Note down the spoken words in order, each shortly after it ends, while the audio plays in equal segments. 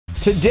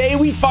Today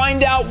we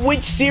find out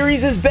which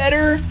series is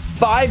better,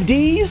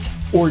 5Ds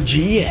or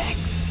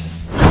GX.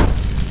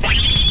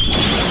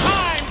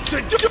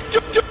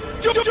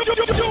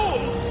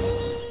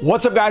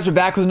 What's up, guys? We're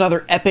back with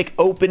another epic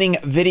opening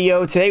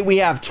video. Today we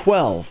have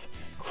 12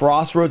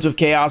 Crossroads of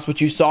Chaos, which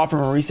you saw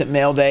from a recent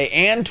mail day,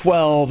 and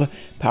 12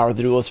 Power of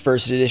the Duelist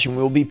First Edition.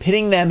 We will be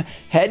pitting them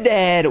head to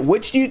head.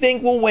 Which do you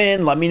think will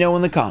win? Let me know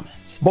in the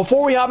comments.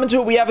 Before we hop into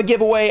it, we have a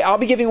giveaway. I'll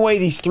be giving away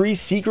these 3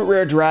 secret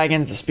rare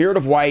dragons: the Spirit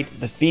of White,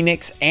 the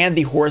Phoenix, and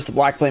the Horus the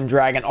Black Flame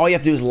Dragon. All you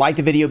have to do is like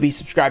the video, be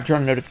subscribed,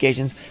 turn on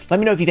notifications. Let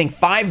me know if you think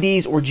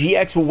 5Ds or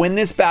GX will win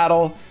this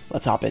battle.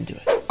 Let's hop into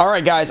it. All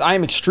right, guys, I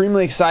am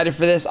extremely excited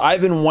for this.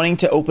 I've been wanting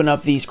to open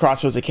up these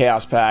Crossroads of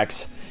Chaos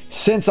packs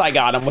since I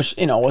got them, which,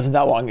 you know, wasn't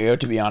that long ago,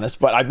 to be honest,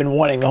 but I've been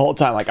wanting the whole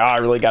time, like, oh, I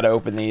really got to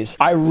open these.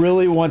 I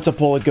really want to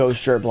pull a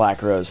Ghost Rare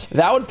Black Rose.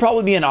 That would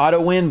probably be an auto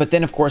win, but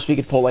then, of course, we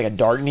could pull, like, a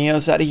Dark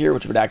Neos out of here,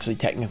 which would actually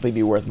technically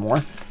be worth more.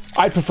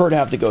 I'd prefer to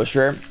have the Ghost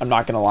Rare, I'm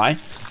not going to lie,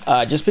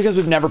 just because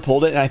we've never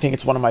pulled it, and I think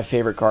it's one of my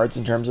favorite cards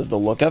in terms of the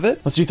look of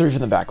it. Let's do 3 from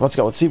the back. Let's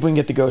go. Let's see if we can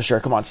get the Ghost Rare.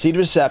 Come on, Seed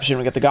of Deception.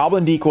 We got the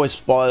Goblin Decoy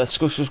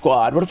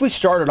Squad. What if we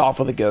started off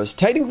with a Ghost?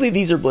 Technically,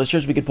 these are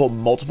blisters. We could pull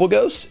multiple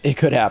Ghosts. It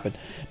could happen.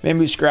 Maybe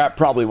we scrap.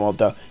 Probably won't,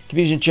 though.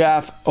 Confusion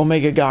Chaff,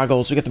 Omega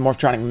Goggles. We got the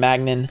Morphtronic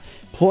Magnon,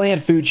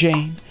 Plant Food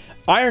Chain,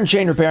 Iron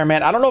Chain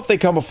Repairman. I don't know if they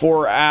come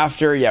before or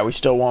after. Yeah, we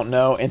still won't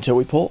know until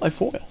we pull a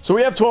foil. So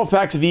we have 12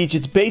 packs of each.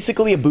 It's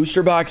basically a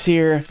booster box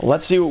here.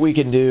 Let's see what we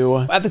can do.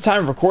 At the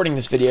time of recording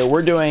this video,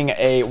 we're doing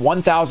a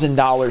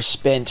 $1,000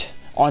 spent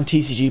on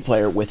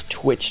TCGPlayer with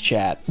Twitch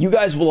chat. You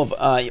guys will have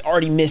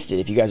already missed it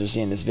if you guys are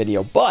seeing this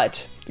video,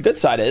 but the good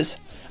side is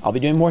I'll be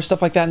doing more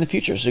stuff like that in the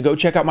future. So go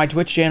check out my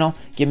Twitch channel.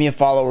 Give me a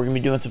follow. We're going to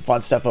be doing some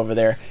fun stuff over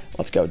there.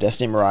 Let's go.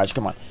 Destiny Mirage.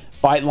 Come on.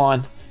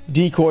 Bitelon,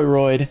 Decoy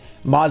Roid,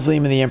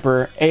 Mausoleum of the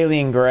Emperor,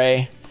 Alien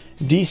Gray,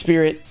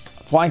 D-Spirit,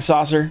 Flying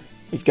Saucer.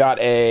 We've got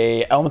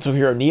a Elemental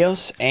Hero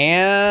Neos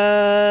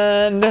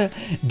and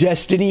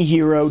Destiny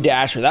Hero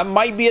Dasher. That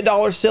might be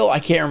 $1 still. I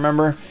can't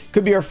remember.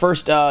 Could be our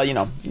first, you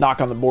know,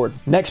 knock on the board.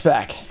 Next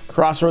pack.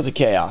 Crossroads of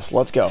Chaos.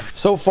 Let's go.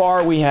 So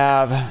far, we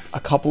have a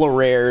couple of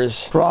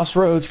rares.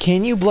 Crossroads,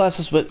 can you bless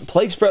us with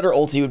Plague Spreader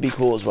ulti would be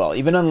cool as well.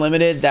 Even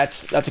unlimited,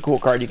 that's a cool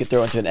card you could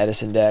throw into an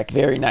Edison deck.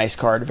 Very nice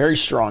card, very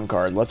strong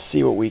card. Let's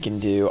see what we can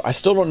do. I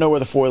still don't know where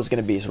the foil is going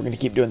to be, so we're going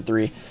to keep doing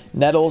 3.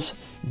 Nettles,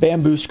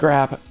 Bamboo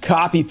Scrap,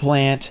 Copy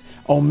Plant,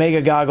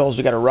 Omega Goggles.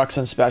 We got a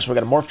Ruxin Special.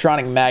 We got a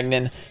Morphtronic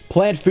Magnon,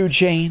 Plant Food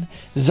Chain,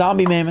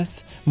 Zombie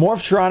Mammoth,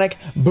 Morphtronic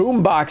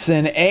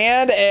Boomboxin,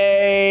 and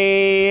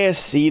a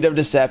Seed of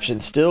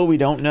Deception. Still, we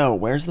don't know.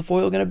 Where's the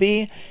foil going to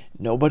be?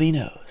 Nobody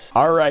knows.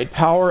 All right,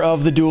 Power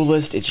of the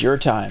Duelist, it's your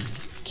time.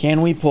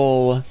 Can we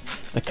pull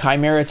the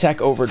Chimera Tech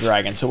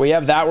Overdragon? So we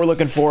have that we're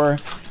looking for.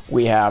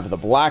 We have the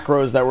Black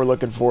Rose that we're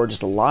looking for.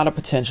 Just a lot of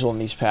potential in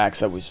these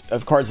packs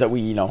of cards that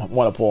we, you know,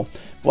 want to pull.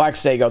 Black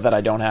Stego that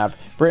I don't have.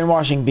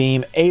 Brainwashing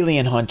Beam,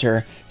 Alien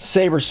Hunter,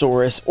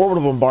 Sabersaurus,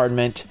 Orbital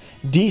Bombardment,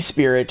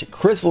 D-Spirit,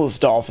 Chrysalis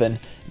Dolphin,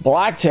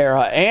 Black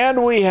Terra,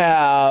 and we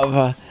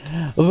have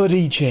the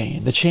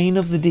D-Chain, the Chain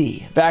of the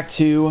D. Back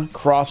to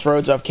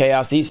Crossroads of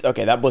Chaos. These,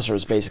 okay, that blister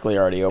was basically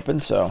already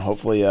open, so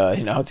hopefully,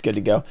 you know, it's good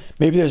to go.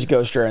 Maybe there's a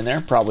Ghost Rare in there,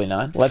 probably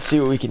not. Let's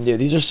see what we can do.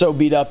 These are so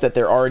beat up that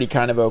they're already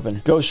kind of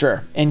open. Ghost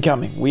Rare,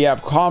 incoming. We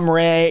have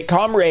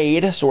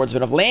Comrade,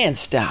 Swordsman of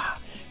Landstar,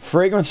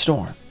 Fragrant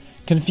Storm,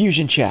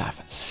 Confusion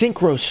Chaff,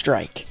 Synchro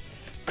Strike,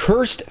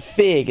 Cursed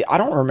Fig. I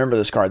don't remember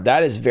this card.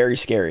 That is very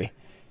scary.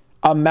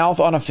 A Mouth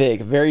on a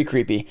Fig, very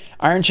creepy.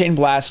 Iron Chain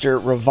Blaster,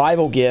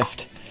 Revival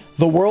Gift,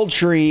 the World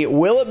Tree.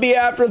 Will it be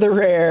after the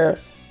rare?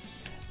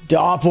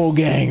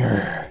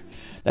 Doppelganger.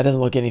 That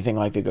doesn't look anything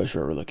like the Ghost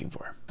Rare we're looking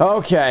for.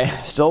 Okay,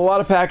 still a lot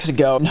of packs to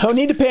go. No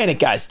need to panic,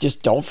 guys.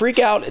 Just don't freak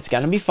out. It's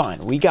gonna be fine.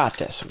 We got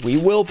this. We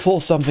will pull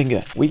something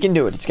good. We can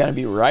do it. It's gonna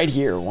be right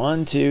here.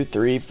 1, 2,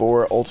 3,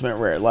 4, Ultimate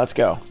Rare. Let's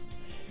go.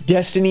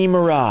 Destiny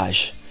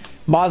Mirage,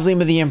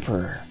 Mausoleum of the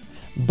Emperor,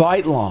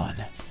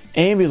 Bitelon,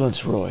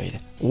 Ambulance Roid,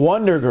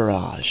 Wonder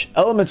Garage,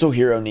 Elemental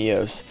Hero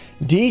Neos,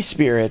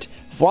 D-Spirit,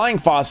 Flying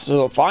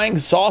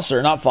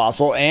Saucer, not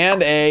Fossil,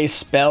 and a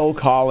Spell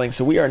Calling.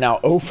 So we are now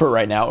 0 for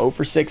right now, 0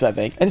 for 6, I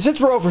think. And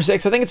since we're 0 for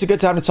 6, I think it's a good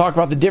time to talk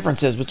about the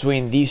differences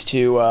between these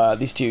two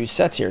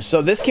sets here.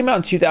 So this came out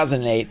in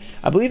 2008.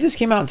 I believe this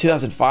came out in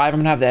 2005. I'm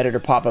gonna have the editor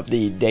pop up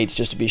the dates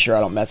just to be sure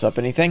I don't mess up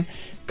anything.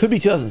 Could be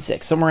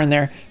 2006, somewhere in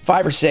there,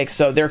 5 or 6.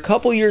 So they're a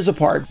couple years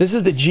apart. This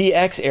is the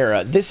GX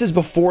era. This is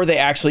before they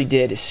actually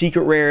did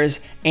secret rares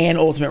and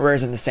ultimate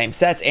rares in the same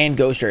sets and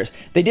ghost rares.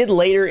 They did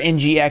later in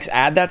GX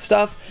add that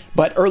stuff,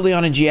 but early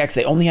on in GX,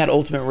 they only had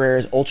ultimate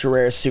rares, ultra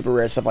rares, super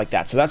rares, stuff like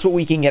that. So that's what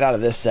we can get out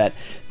of this set.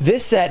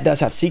 This set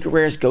does have secret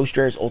rares, ghost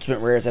rares, ultimate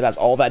rares. It has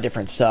all that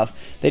different stuff.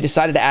 They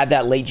decided to add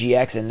that late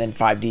GX, and then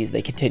 5Ds,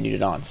 they continued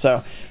it on.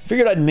 So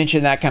figured I'd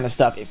mention that kind of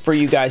stuff for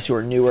you guys who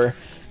are newer,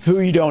 who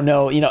you don't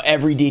know, you know,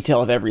 every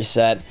detail of every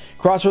set.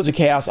 Crossroads of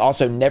Chaos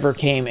also never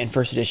came in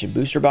first edition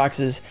booster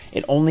boxes.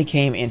 It only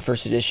came in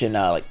first edition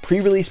like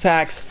pre-release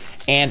packs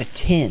and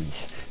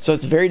tins. so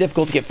it's very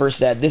difficult to get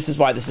first ed. This is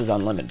why this is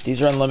unlimited.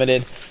 These are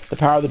unlimited. The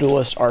Power of the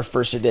Duelist are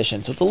first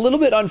edition. So it's a little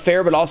bit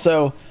unfair, but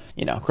also,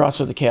 you know,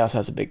 Crossroads of Chaos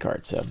has a big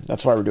card, so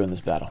that's why we're doing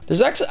this battle.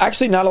 There's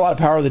actually not a lot of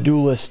Power of the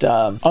Duelist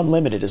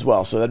unlimited as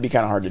well, so that'd be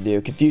kind of hard to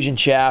do. Confusion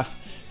Chaff,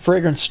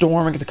 Fragrant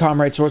Storm, I get the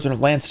Comrade Swordsman of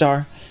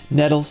Landstar,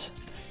 Nettles,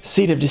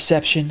 Seed of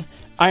Deception,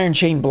 Iron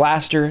Chain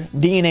Blaster,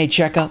 DNA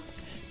Checkup,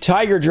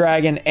 Tiger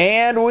Dragon,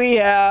 and we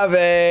have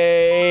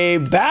a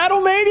Battle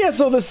Mania,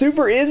 so the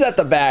super is at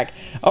the back.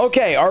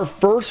 Okay, our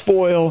first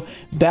foil,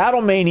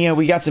 Battle Mania.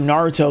 We got some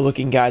Naruto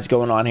looking guys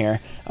going on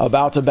here,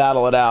 about to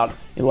battle it out.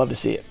 You'll love to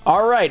see it.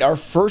 All right, our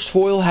first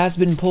foil has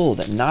been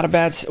pulled. Not a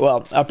bad,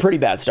 well, a pretty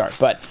bad start,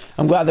 but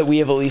I'm glad that we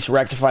have at least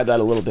rectified that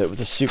a little bit with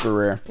a super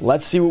rare.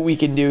 Let's see what we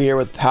can do here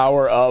with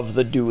Power of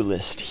the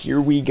Duelist. Here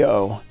we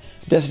go.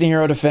 Destiny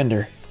Hero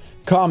Defender,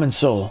 Common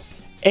Soul,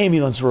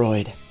 Ambulance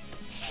Roid,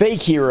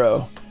 Fake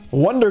Hero,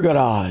 Wonder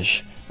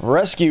Garage,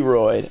 Rescue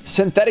Roid,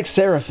 Synthetic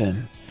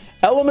Seraphim,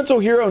 Elemental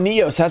Hero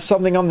Neos has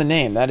something on the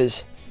name. That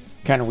is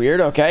kind of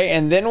weird, okay.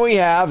 And then we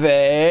have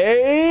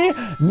a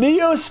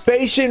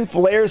Neospatian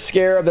Flare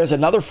Scarab. There's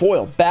another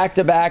foil,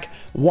 back-to-back,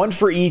 one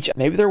for each.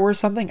 Maybe there were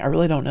something? I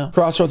really don't know.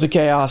 Crossroads of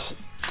Chaos,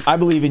 I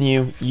believe in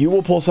you. You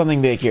will pull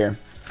something big here.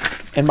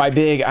 And by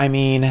big, I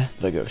mean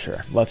the Ghost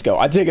Rare. Let's go.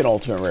 I'd take an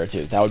Ultimate Rare,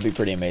 too. That would be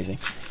pretty amazing.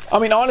 I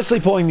mean, honestly,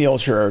 pulling the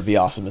Ultra Rare would be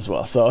awesome as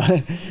well. So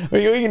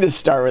we can just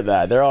start with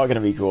that. They're all going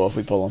to be cool if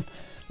we pull them.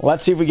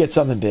 Let's see if we get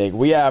something big.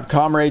 We have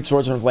Comrade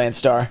Swordsman of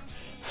Landstar,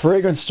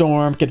 Fragrant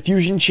Storm,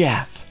 Confusion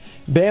Chaff,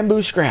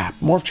 Bamboo Scrap,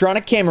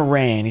 Morphtronic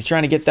Cameron. He's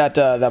trying to get that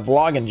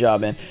vlogging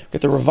job in. Get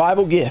the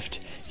Revival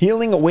Gift,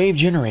 Healing Wave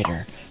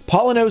Generator,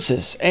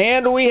 Polynosis,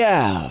 and we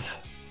have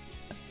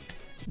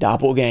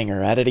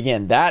Doppelganger at it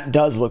again. That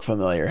does look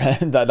familiar.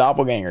 The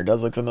Doppelganger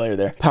does look familiar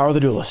there. Power of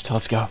the Duelist.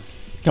 Let's go.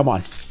 Come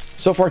on.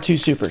 So far, 2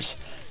 supers.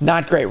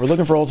 Not great. We're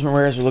looking for Ultimate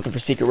Rares. We're looking for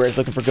Secret Rares.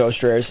 Looking for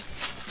Ghost Rares.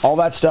 All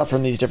that stuff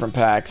from these different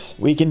packs.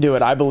 We can do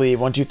it, I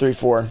believe. 1, 2, 3,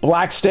 4.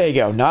 Black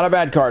Stego. Not a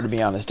bad card, to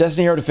be honest.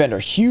 Destiny Hero Defender.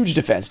 Huge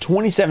defense.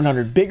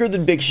 2,700. Bigger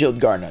than Big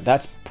Shield Gardener.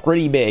 That's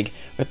pretty big.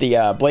 With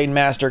the Blade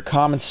Master,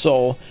 Common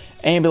Soul,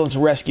 Ambulance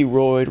Rescue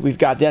Roid. We've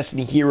got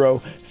Destiny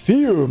Hero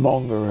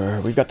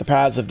Fearmonger. We've got the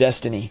Paths of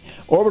Destiny,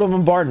 Orbital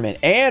Bombardment,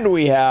 and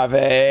we have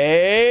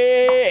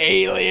a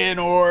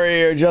Alien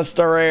Warrior, just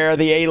a rare.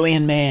 The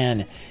Alien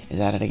Man is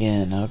at it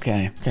again.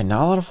 Okay,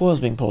 not a lot of foils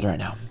being pulled right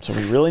now, so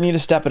we really need to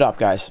step it up,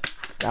 guys.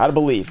 Gotta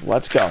believe.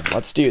 Let's go.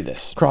 Let's do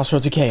this.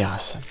 Crossroads of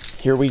Chaos.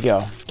 Here we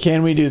go.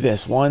 Can we do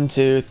this? 1,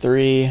 2,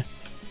 3.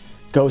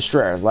 Ghost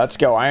Rare. Let's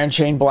go. Iron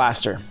Chain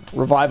Blaster,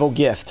 Revival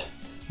Gift,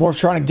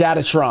 Morphtronic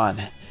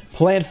Datatron,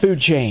 Plant Food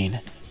Chain,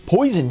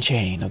 Poison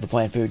Chain of the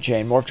Plant Food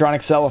Chain,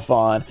 Morphtronic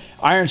Celophon,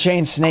 Iron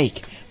Chain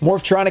Snake,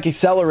 Morphtronic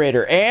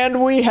Accelerator,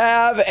 and we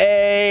have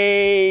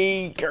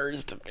a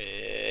Cursed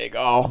Pig.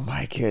 Oh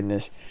my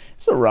goodness.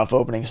 It's a rough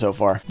opening so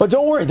far. But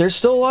don't worry, there's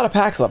still a lot of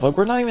packs left. Look,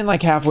 we're not even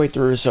like halfway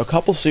through, so a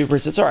couple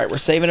supers. It's all right. We're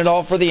saving it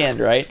all for the end,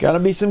 right? Gonna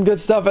be some good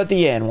stuff at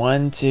the end.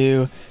 1,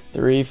 2,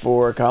 3,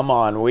 4. Come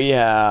on. We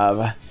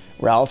have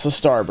Rallis of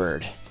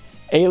Starbird,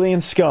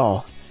 Alien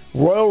Skull,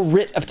 Royal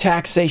Writ of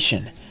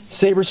Taxation,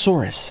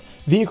 Sabersaurus,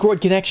 Vehicroid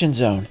Connection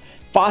Zone,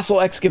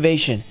 Fossil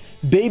Excavation,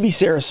 Baby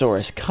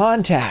Cerosaurus,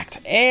 Contact,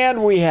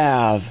 and we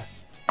have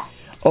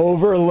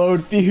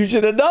Overload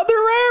Fusion, another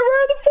rare.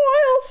 Where are the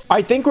foils?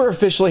 I think we're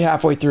officially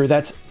halfway through.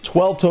 That's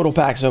 12 total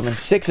packs open,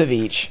 6 of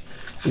each.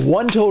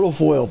 1 total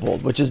foil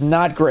pulled, which is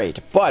not great,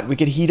 but we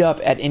could heat up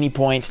at any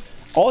point.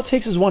 All it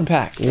takes is 1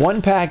 pack.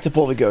 1 pack to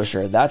pull the Ghost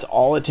Rare. That's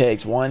all it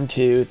takes. 1,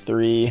 2,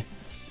 3,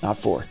 not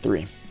 4,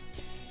 3.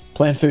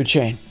 Plant Food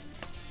Chain,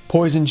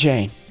 Poison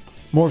Chain,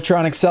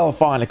 Morphtronic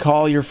Celophon to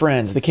call your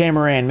friends, the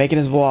Cameron making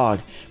his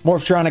vlog,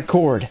 Morphtronic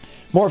Cord,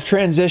 Morph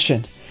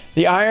Transition,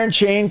 the Iron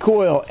Chain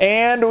Coil,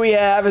 and we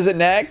have, is it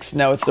next?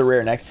 No, it's the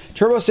rare next.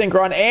 Turbo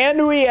Synchron,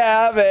 and we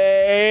have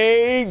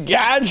a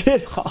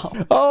Gadget.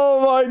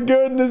 Oh my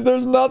goodness,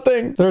 there's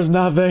nothing. There's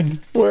nothing.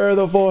 Where are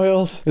the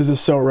foils? This is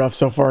so rough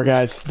so far,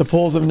 guys. The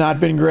pulls have not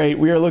been great.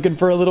 We are looking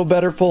for a little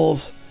better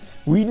pulls.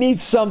 We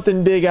need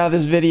something big out of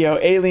this video.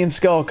 Alien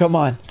Skull, come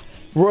on.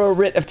 Royal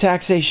Writ of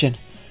Taxation,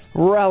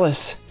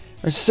 Rallis,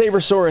 or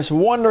Sabersaurus,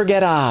 Wonder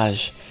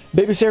Garage,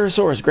 Baby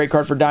Cerosaurus, great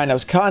card for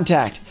dinos,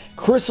 Contact,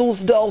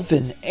 Chrysalis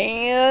Dolphin,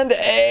 and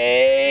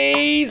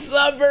a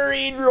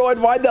Submarine Droid.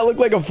 Why'd that look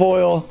like a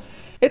foil?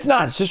 It's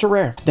not, it's just a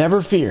rare.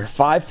 Never fear,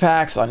 5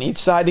 packs on each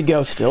side to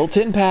go, still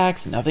 10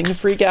 packs, nothing to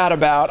freak out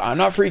about. I'm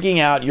not freaking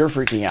out, you're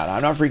freaking out.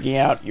 I'm not freaking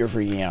out, you're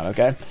freaking out,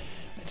 okay?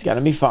 It's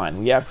gonna be fine.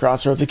 We have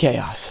Crossroads of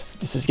Chaos.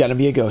 This is gonna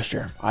be a Ghost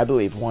Rare, I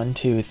believe. 1,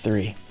 2,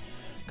 3.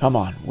 Come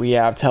on, we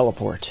have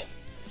Teleport.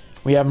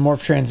 We have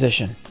Morph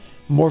Transition,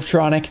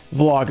 Morphtronic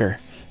Vlogger,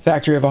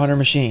 Factory of 100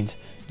 Machines,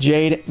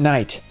 Jade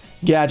Knight,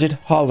 Gadget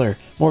Hauler,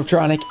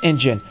 Morphtronic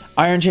Engine,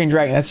 Iron Chain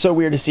Dragon. That's so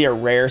weird to see a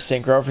rare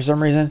synchro for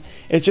some reason.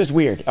 It's just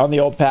weird on the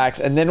old packs.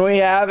 And then we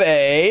have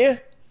a...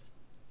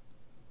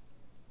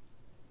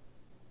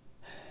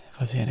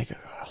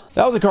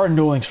 That was a card in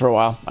Duel Links for a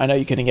while. I know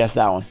you couldn't guess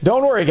that one.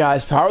 Don't worry,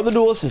 guys. Power of the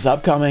Duelist is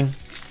upcoming.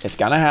 It's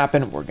gonna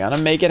happen. We're gonna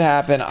make it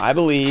happen. I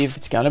believe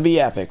it's gonna be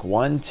epic.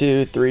 1,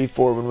 2, 3,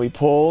 4. When we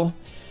pull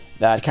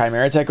that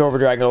Chimera Tech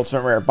Overdragon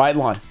Ultimate Rare,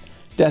 Bitelon,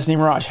 Destiny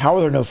Mirage. How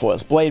are there no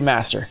foils? Blade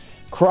Master,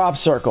 Crop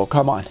Circle.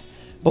 Come on.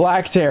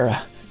 Black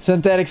Terra,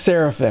 Synthetic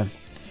Seraphim,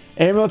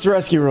 Amulet's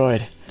Rescue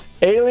Roid,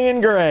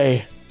 Alien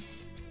Gray,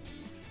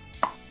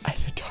 and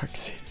a Dark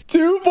City.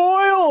 2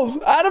 foils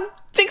out of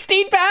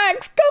 16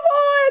 packs. Come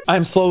on.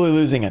 I'm slowly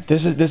losing it.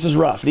 This is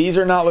rough. These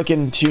are not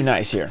looking too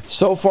nice here.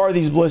 So far,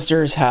 these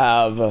blisters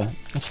have,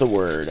 what's the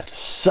word?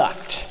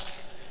 Sucked.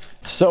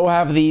 So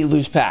have the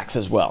loose packs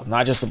as well.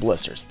 Not just the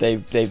blisters.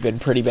 They've been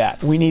pretty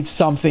bad. We need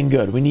something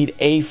good. We need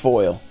a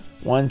foil.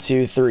 1,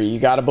 2, 3. You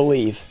got to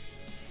believe.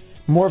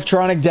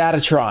 Morphtronic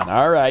Datatron.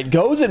 All right.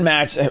 Goes in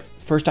match.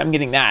 First time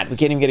getting that. We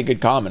can't even get a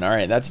good common. All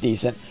right. That's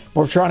decent.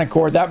 Morphtronic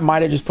Cord. That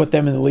might have just put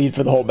them in the lead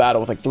for the whole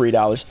battle with like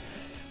 $3.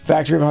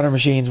 Factory of 100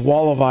 Machines.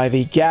 Wall of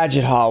Ivy.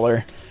 Gadget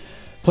Hauler.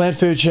 Plant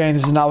Food Chain.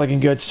 This is not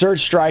looking good.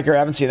 Surge Striker. I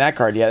haven't seen that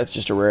card yet. That's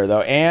just a rare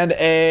though. And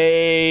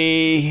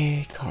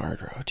a card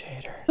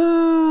rotator.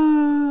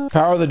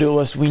 Power of the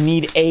Duelist. We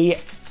need a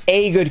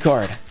good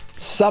card.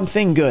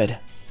 Something good.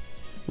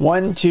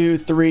 1, 2,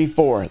 3,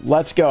 4.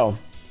 Let's go.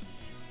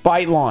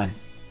 Bitelon,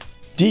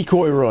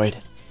 Decoy Roid,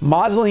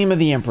 Mausoleum of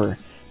the Emperor,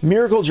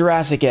 Miracle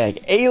Jurassic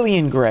Egg,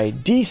 Alien Gray,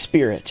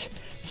 D-Spirit,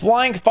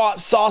 Flying Thought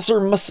Saucer,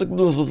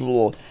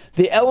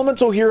 the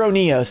Elemental Hero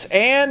Neos,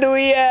 and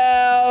we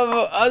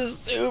have a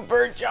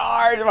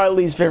Supercharged, my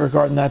least favorite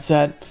card in that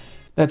set.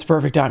 That's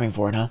perfect timing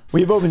for it, huh?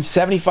 We've opened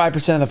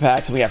 75% of the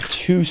packs, and we have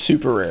 2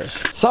 super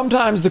rares.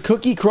 Sometimes the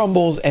cookie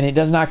crumbles, and it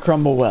does not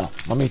crumble well.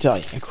 Let me tell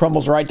you, it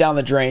crumbles right down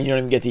the drain. You don't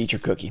even get to eat your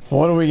cookie.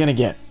 What are we gonna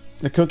get?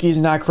 The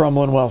cookie's not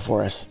crumbling well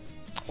for us.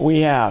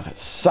 We have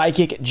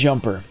Psychic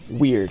Jumper,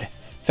 weird.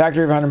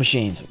 Factory of 100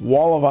 Machines,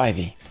 Wall of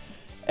Ivy,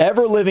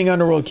 Ever Living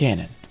Underworld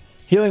Cannon,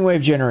 Healing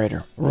Wave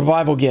Generator,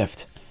 Revival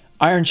Gift,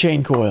 Iron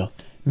Chain Coil,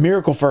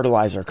 Miracle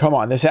Fertilizer. Come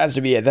on, this has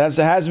to be it. That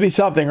has to be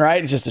something,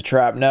 right? It's just a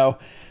trap. No.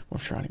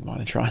 Morphtronic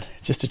Monotron.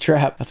 It's just a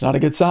trap. That's not a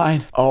good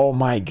sign. Oh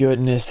my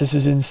goodness, this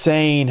is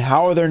insane.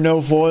 How are there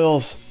no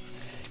foils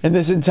in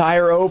this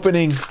entire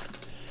opening?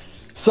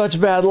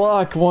 Such bad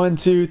luck. 1,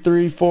 2,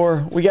 3,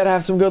 4. We gotta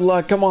have some good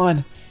luck. Come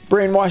on.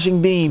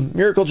 Brainwashing Beam.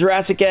 Miracle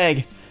Jurassic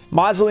Egg.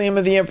 Mausoleum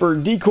of the Emperor.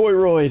 Decoy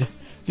Roid.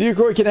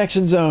 Decoy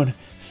Connection Zone.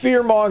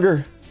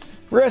 Fearmonger.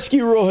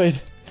 Rescue Roid.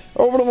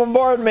 Orbital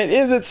Bombardment.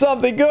 Is it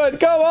something good?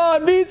 Come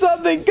on, be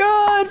something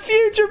good.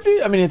 Future.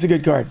 I mean, it's a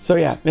good card. So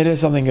yeah, it is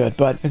something good,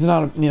 but it's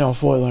not, a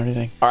foil or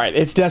anything. All right,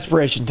 it's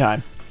desperation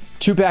time.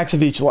 2 packs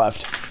of each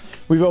left.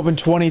 We've opened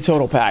 20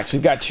 total packs.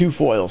 We've got 2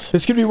 foils.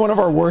 This could be one of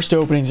our worst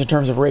openings in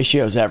terms of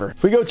ratios ever.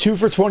 If we go 2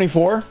 for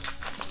 24,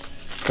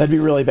 that'd be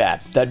really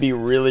bad. That'd be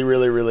really,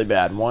 really, really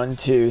bad. 1,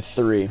 2,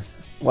 3.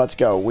 Let's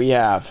go. We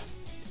have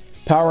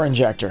Power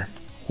Injector,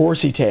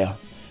 Horsey Tail,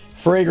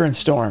 Fragrance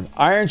Storm,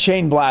 Iron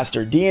Chain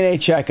Blaster,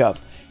 DNA Checkup,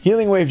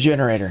 Healing Wave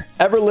Generator,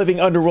 Ever Living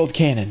Underworld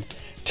Cannon,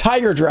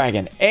 Tiger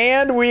Dragon,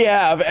 and we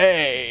have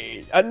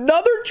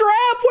another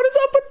trap. What is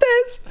up with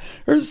this?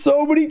 There's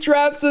so many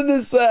traps in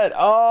this set.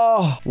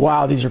 Oh,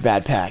 wow, these are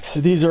bad packs.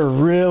 These are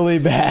really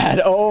bad.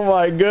 Oh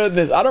my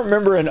goodness. I don't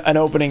remember an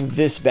opening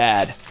this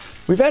bad.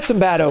 We've had some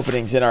bad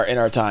openings in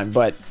our time,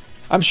 but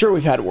I'm sure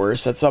we've had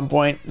worse at some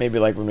point. Maybe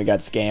like when we got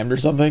scammed or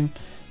something.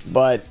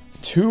 But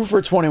 2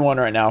 for 21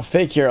 right now.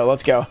 Fake Hero,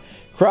 let's go.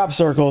 Crop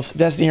Circles,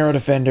 Destiny Hero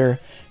Defender,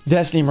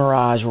 Destiny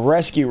Mirage,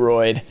 Rescue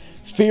Roid,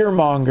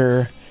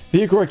 Fearmonger,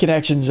 Vehicle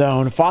Connection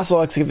Zone,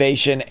 Fossil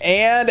Excavation,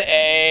 and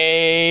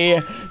a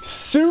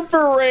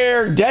super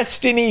rare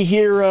Destiny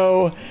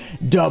Hero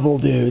Double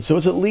Dude. So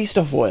it's at least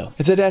a foil.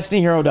 It's a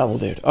Destiny Hero Double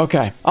Dude.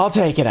 Okay, I'll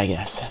take it, I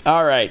guess.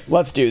 All right,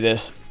 let's do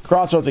this.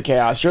 Crossroads of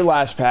Chaos, your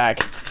last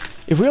pack.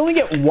 If we only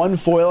get 1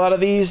 foil out of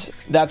these,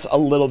 that's a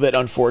little bit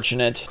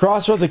unfortunate.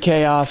 Crossroads of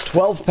Chaos,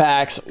 12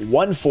 packs,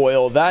 1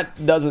 foil.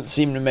 That doesn't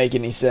seem to make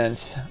any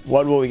sense.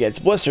 What will we get? It's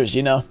blisters,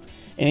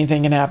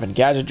 Anything can happen.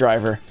 Gadget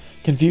Driver,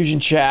 Confusion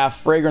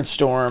Chaff, Fragrance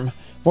Storm,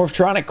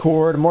 Morphtronic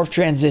Cord, Morph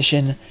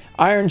Transition,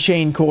 Iron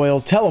Chain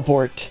Coil,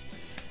 Teleport,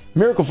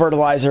 Miracle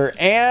Fertilizer,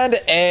 and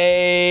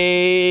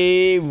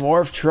a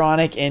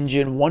Morphtronic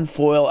Engine. 1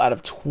 foil out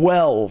of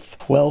 12.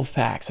 12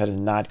 packs. That is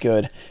not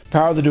good.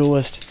 Power of the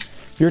Duelist.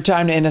 Your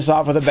time to end us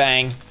off with a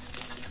bang.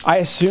 I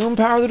assume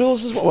Power of the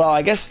Duelist is... Well,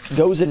 I guess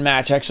Goes in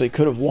Match actually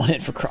could have won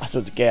it for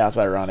Crossroads of Chaos,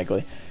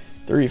 ironically.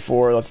 3,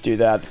 4. Let's do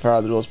that. The Power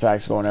of the Duelist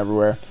pack's going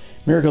everywhere.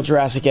 Miracle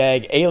Jurassic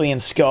Egg,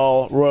 Alien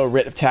Skull, Royal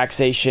Writ of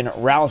Taxation,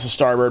 Rallis of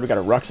Starbird, we got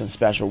a Ruxin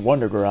Special,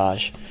 Wonder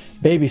Garage,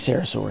 Baby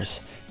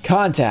Ceresaurus,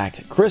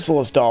 Contact,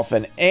 Chrysalis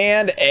Dolphin,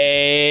 and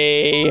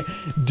a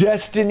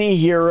Destiny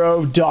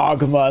Hero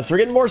Dogma. So we're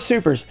getting more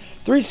supers.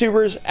 3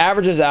 supers,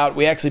 averages out.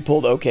 We actually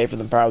pulled okay from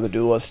the Power of the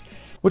Duelist,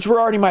 which were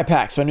already my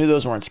packs, so I knew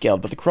those weren't scaled.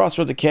 But the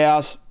Crossroads of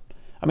Chaos,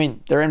 I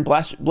mean, they're in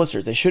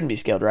blisters. They shouldn't be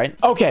scaled, right?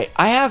 Okay,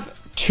 I have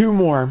 2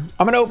 more.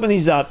 I'm going to open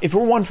these up. If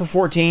we're 1 for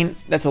 14,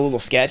 that's a little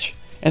sketch.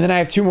 And then I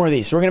have 2 more of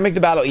these. So we're going to make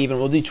the battle even.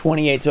 We'll do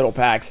 28 total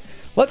packs.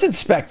 Let's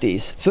inspect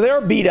these. So they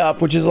are beat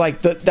up, which is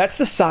like, that's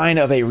the sign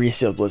of a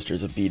resealed blister,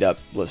 is a beat up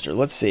blister.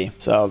 Let's see.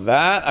 So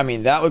that, I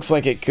mean, that looks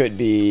like it could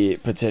be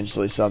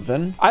potentially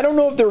something. I don't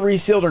know if they're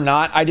resealed or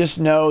not. I just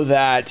know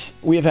that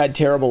we have had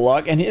terrible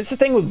luck. And it's the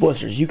thing with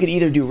blisters. You could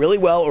either do really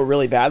well or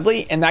really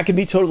badly, and that could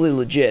be totally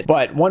legit.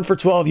 But 1 for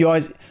 12, you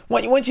always,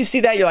 once you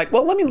see that, you're like,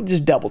 well, let me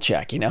just double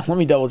check, you know? Let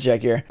me double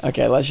check here.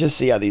 Okay, let's just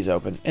see how these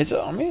open.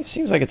 I mean, it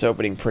seems like it's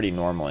opening pretty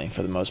normally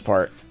for the most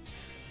part.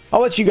 I'll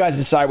let you guys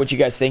decide what you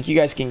guys think. You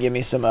guys can give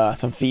me some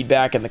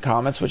feedback in the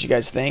comments, what you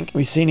guys think.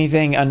 We see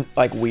anything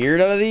like weird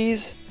out of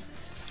these?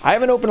 I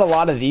haven't opened a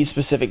lot of these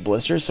specific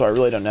blisters, so I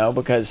really don't know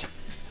because,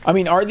 I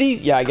mean, are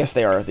these? Yeah, I guess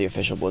they are the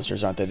official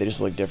blisters, aren't they? They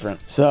just look different.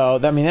 So,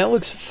 I mean, that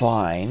looks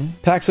fine.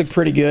 Packs look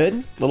pretty good.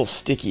 A little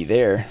sticky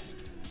there,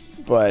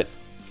 but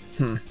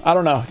I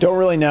don't know. Don't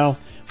really know.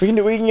 We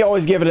can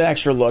always give it an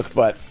extra look,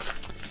 but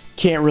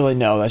can't really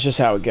know. That's just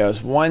how it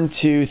goes. 1,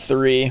 2,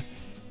 3.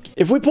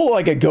 If we pull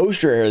like a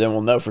ghost rare, then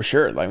we'll know for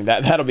sure. Like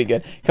that'll be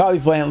good. Copy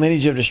Plant,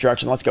 Lineage of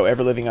Destruction. Let's go.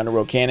 Ever Living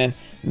Underworld Cannon,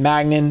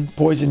 Magnon,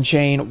 Poison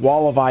Chain,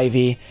 Wall of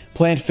Ivy,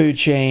 Plant Food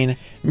Chain,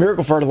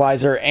 Miracle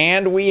Fertilizer,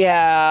 and we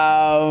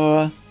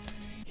have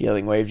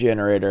Healing Wave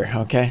Generator.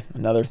 Okay,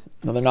 another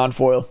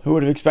non-foil. Who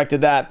would have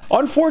expected that?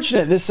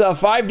 Unfortunate. This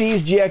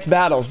 5D's GX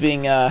battles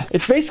being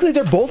it's basically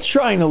they're both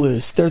trying to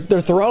lose. They're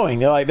throwing.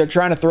 They're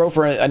trying to throw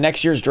for a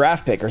next year's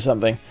draft pick or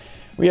something.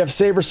 We have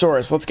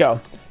Sabersaurus. Let's go.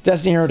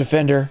 Destiny Hero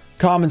Defender,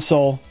 Common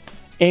Soul,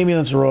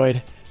 Ambulance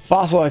Roid,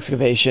 Fossil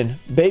Excavation,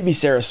 Baby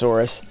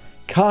Ceresaurus,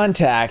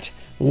 Contact,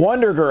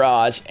 Wonder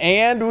Garage,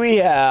 and we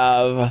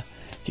have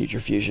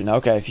Future Fusion.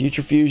 Okay,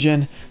 Future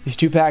Fusion. These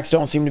 2 packs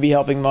don't seem to be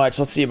helping much.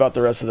 Let's see about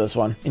the rest of this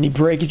one. Any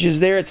breakages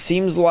there? It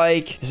seems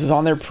like this is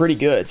on there pretty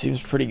good. It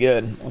seems pretty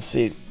good. Let's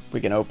see if we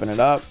can open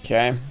it up.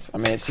 Okay. I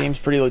mean, it seems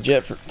pretty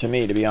legit to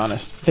me, to be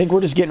honest. I think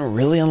we're just getting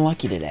really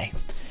unlucky today,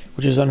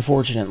 which is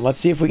unfortunate. Let's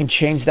see if we can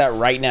change that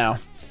right now.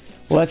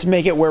 Let's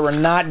make it where we're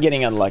not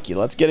getting unlucky.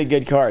 Let's get a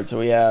good card. So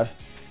we have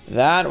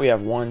that. We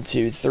have 1,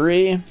 2,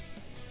 3.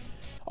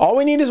 All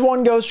we need is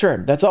 1 Ghost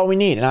Rare. That's all we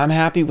need. And I'm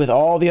happy with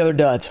all the other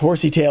duds.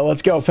 Horsey Tail.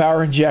 Let's go.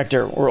 Power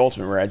Injector. Or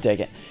Ultimate Rare. I'd take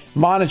it.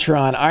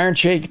 Monotron. Iron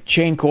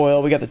Chain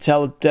Coil. We got the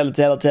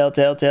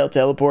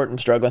Teleport. I'm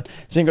struggling.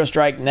 Synchro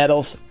Strike.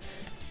 Nettles.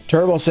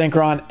 Turbo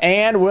Synchron.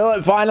 And will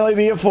it finally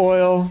be a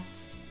foil?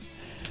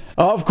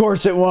 Of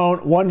course it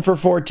won't. 1 for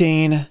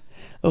 14.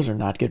 Those are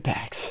not good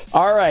packs.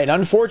 All right,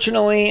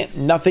 unfortunately,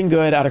 nothing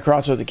good out of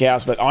Crossroads of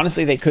Chaos, but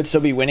honestly, they could still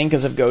be winning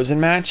because of Gozen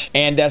Match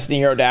and Destiny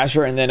Hero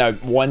Dasher and then a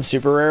 1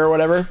 super rare or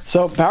whatever.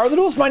 So Power of the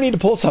Duels might need to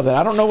pull something.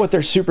 I don't know what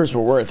their supers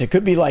were worth. It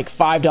could be like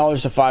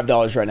 $5 to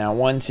 $5 right now.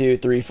 1, 2,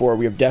 3, 4.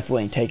 We have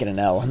definitely taken an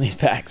L on these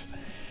packs.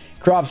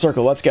 Crop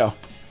Circle, let's go.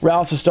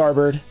 Rallis of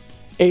Starbird,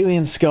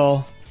 Alien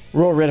Skull,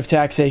 Royal Writ of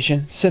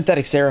Taxation,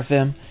 Synthetic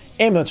Seraphim,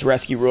 Ambulance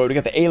Rescue Road. We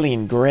got the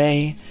Alien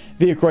Gray,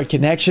 Vehicroid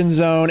Connection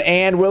Zone,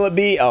 and will it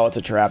be? Oh, it's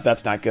a trap.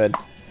 That's not good.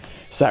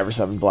 Cyber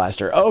 7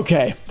 Blaster.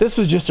 Okay, this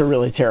was just a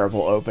really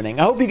terrible opening.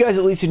 I hope you guys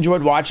at least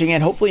enjoyed watching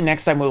it. Hopefully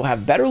next time we'll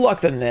have better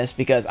luck than this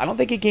because I don't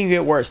think it can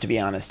get worse, to be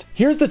honest.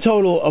 Here's the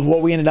total of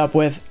what we ended up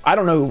with. I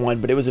don't know who won,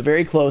 but it was a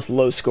very close,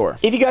 low score.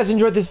 If you guys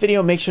enjoyed this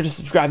video, make sure to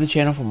subscribe to the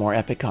channel for more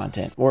epic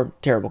content or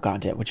terrible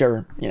content,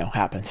 whichever, you know,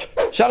 happens.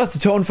 Shout out to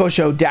Tonefo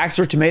Show,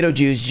 Daxter, Tomato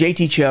Juice,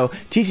 JT Cho,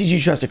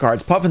 TCG Trusted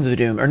Cards, Puffins of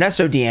Doom,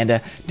 Ernesto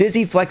Deanda,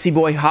 Dizzy, Flexi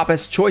Boy,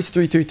 Hoppus, Choice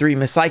 333,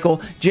 Miss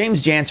Cycle,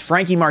 James Jantz,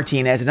 Frankie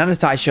Martinez, An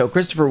Untied Show,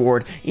 Christopher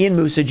Ward, Ian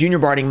Musa, Junior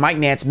Barding, Mike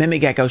Nance,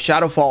 Mimic Gecko,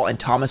 Shadowfall, and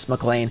Thomas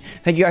McLean.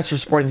 Thank you guys for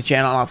supporting the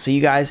channel, and I'll see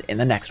you guys in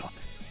the next one.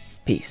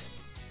 Peace.